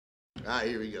All right,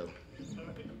 here we go.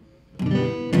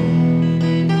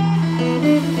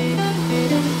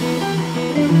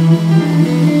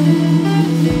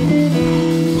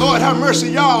 Lord have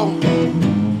mercy, y'all.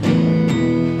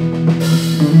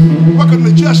 Welcome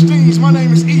to Justine's. My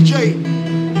name is EJ.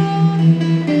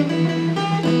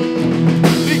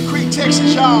 Big Creek,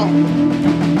 Texas, y'all.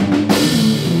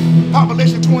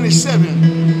 Population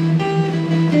 27.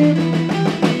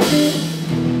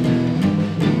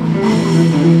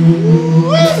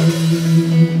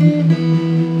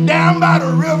 Down by the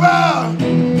river,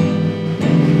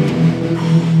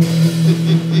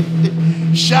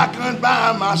 shotgun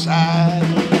by my side.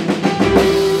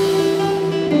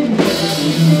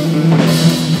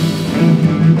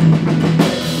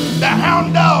 The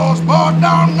hound dogs barked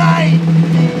all night.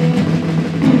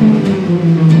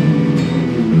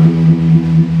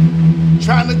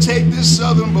 Trying to take this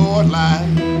southern boy life.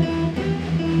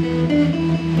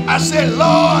 I said,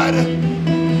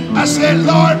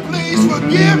 Lord, please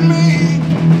forgive me.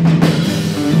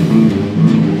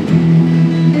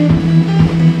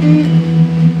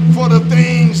 For the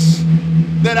things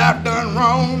that I've done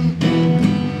wrong.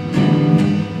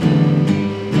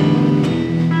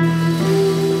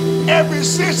 Ever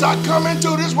since I come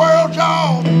into this world,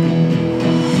 y'all,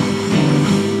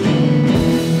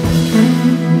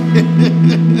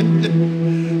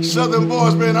 Southern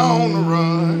boy's been on the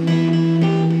run.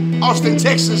 Austin,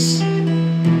 Texas.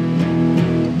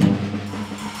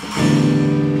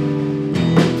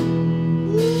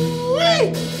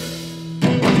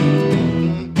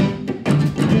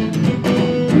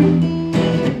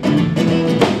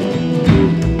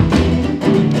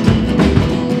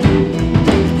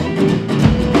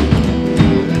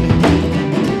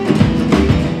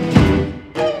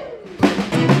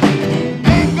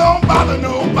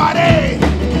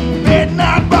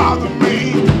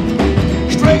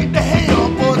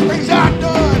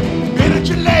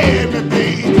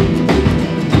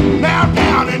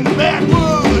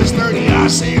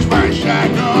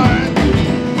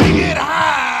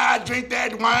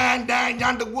 Wine down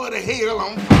yonder where the hell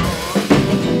I'm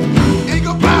from.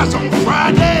 Eagle Pass on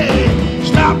Friday,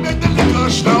 stop at the liquor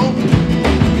store.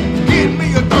 Get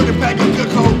me a 30-pack of good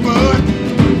cold bud,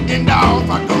 and off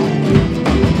I go.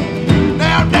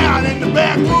 Now down in the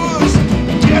backwoods,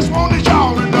 just wanted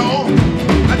y'all to know,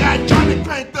 I got Johnny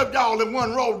cranked up, y'all, and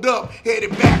one rolled up,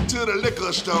 headed back to the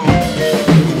liquor store.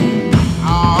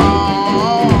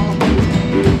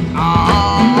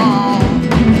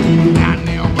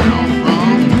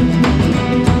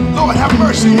 Have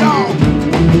mercy, y'all.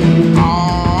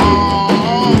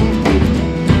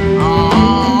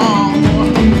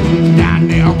 Down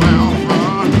there where I'm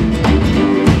from.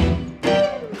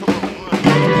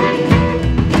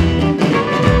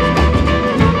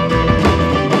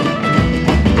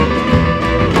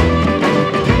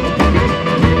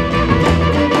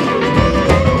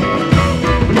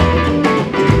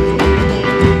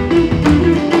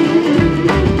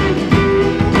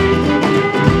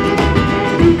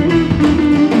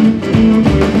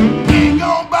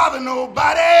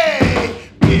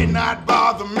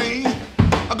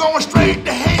 Going straight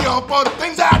to hell for the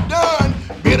things I've done.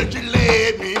 Better you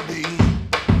let me be.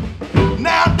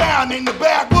 Now down in the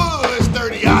backwoods,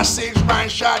 30-06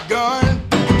 round shotgun.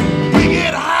 We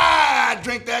get high,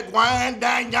 drink that wine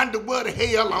down yonder where the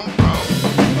hell I'm from.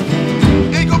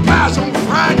 Eagle Pass on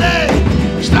Friday,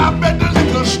 stop at the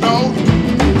liquor store.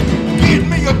 Get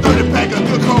me a 30-pack of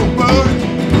good cold bud,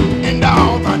 and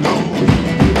off I go.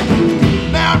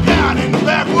 Now down in the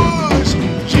backwoods,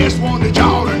 just wanted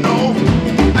y'all to know,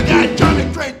 Johnny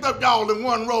cranked up, y'all, and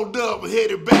one rolled up,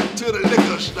 headed back to the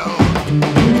liquor store.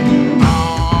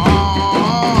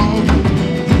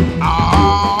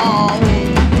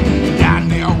 Down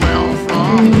there where I'm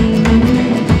from.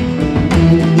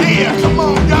 Yeah, come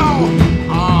on, y'all.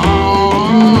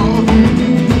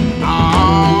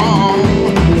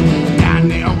 Down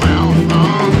there where I'm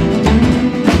from.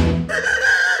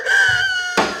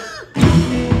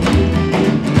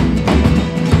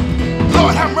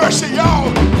 Lord have mercy, y'all.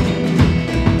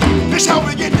 This how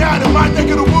we get down in my neck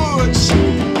of the woods.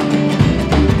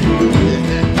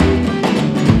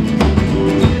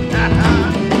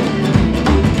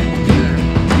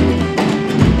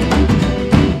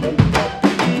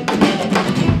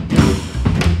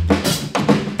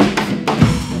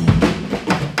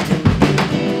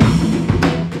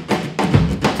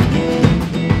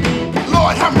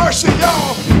 Lord have mercy, y'all.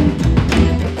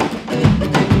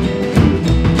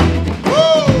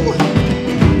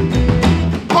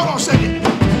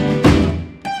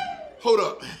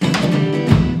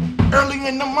 Early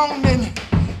in the morning,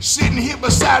 sitting here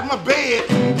beside my bed,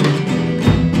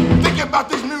 thinking about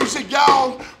about this music,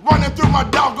 y'all, running through my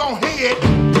doggone head.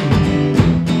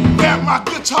 Grabbed my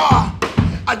guitar,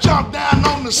 I jumped down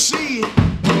on the sea.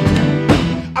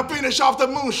 I finished off the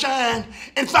moonshine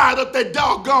and fired up that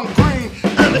doggone green.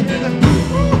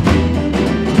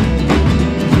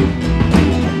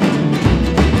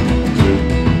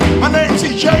 My name's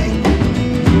EJ.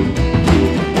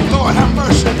 Lord have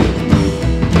mercy.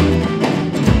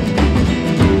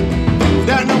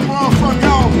 That no wrong from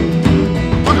y'all.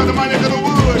 Welcome to my neck of the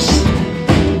woods.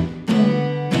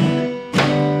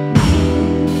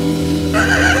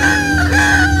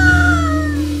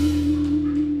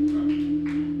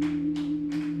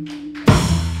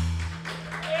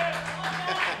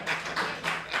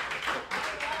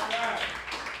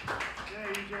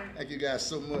 Thank you guys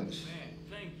so much. Man,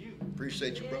 thank you.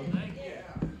 Appreciate you, bro. Thank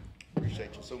you.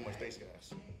 Appreciate you so much. Thanks,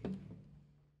 guys.